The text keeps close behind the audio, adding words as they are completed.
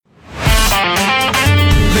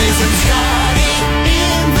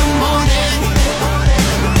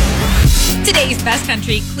Fast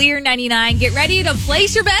Country, Clear 99. Get ready to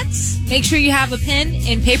place your bets. Make sure you have a pen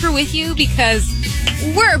and paper with you because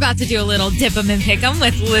we're about to do a little dip 'em and pick 'em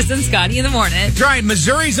with Liz and Scotty in the morning. That's right.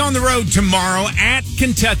 Missouri's on the road tomorrow at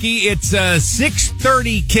Kentucky. It's a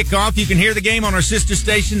 6:30 kickoff. You can hear the game on our sister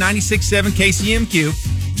station, 96.7 KCMQ.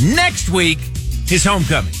 Next week is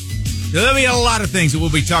homecoming. So there'll be a lot of things that we'll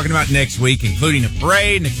be talking about next week, including a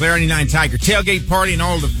parade and the Clear 99 Tiger tailgate party and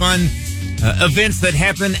all the fun events that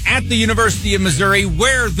happen at the University of Missouri,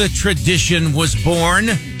 where the tradition was born,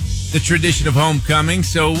 the tradition of homecoming.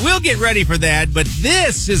 So we'll get ready for that. But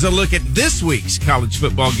this is a look at this week's college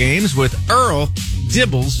football games with Earl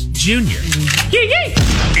Dibbles Jr.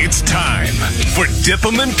 It's time for Dip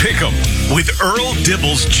 'em and Pick 'em with Earl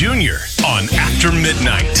Dibbles Jr. on After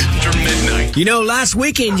Midnight. You know, last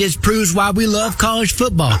weekend just proves why we love college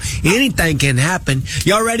football. Anything can happen.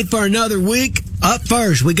 Y'all ready for another week? Up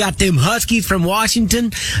first, we got them Huskies from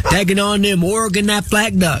Washington taking on them Oregon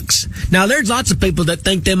Aflac Ducks. Now, there's lots of people that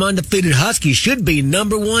think them undefeated Huskies should be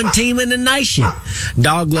number one team in the nation.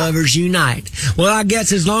 Dog lovers unite. Well, I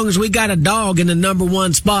guess as long as we got a dog in the number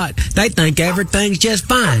one spot, they think everything's just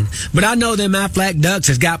fine. But I know them Aflac Ducks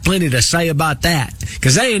has got plenty to say about that,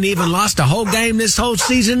 because they ain't even lost a whole game this whole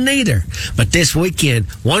season neither. But this weekend,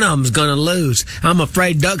 one of them's going to lose. I'm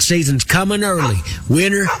afraid duck season's coming early.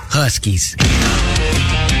 Winner, Huskies.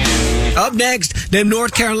 Up next, them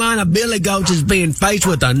North Carolina Billy Goats is being faced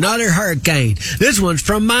with another hurricane. This one's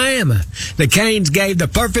from Miami. The Canes gave the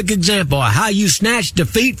perfect example of how you snatch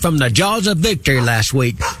defeat from the jaws of victory last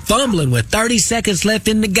week, fumbling with 30 seconds left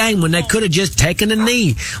in the game when they could have just taken a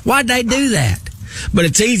knee. Why'd they do that? But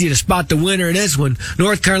it's easy to spot the winner in this one.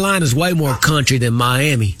 North Carolina's way more country than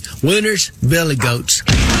Miami. Winners, Billy Goats.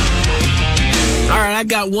 All right, I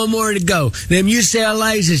got one more to go. Them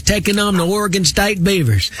UCLA's is taking on the Oregon State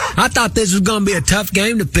Beavers. I thought this was going to be a tough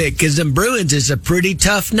game to pick because them Bruins is a pretty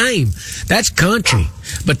tough name. That's country.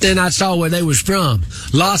 But then I saw where they was from.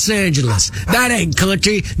 Los Angeles. That ain't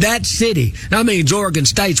country. That's city. That means Oregon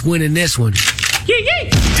State's winning this one.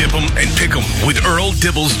 Dip 'em and Pick 'em with Earl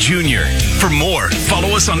Dibbles Jr. For more,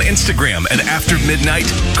 follow us on Instagram at After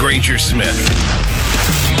Midnight Granger Smith.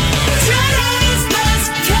 Today's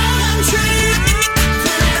best country.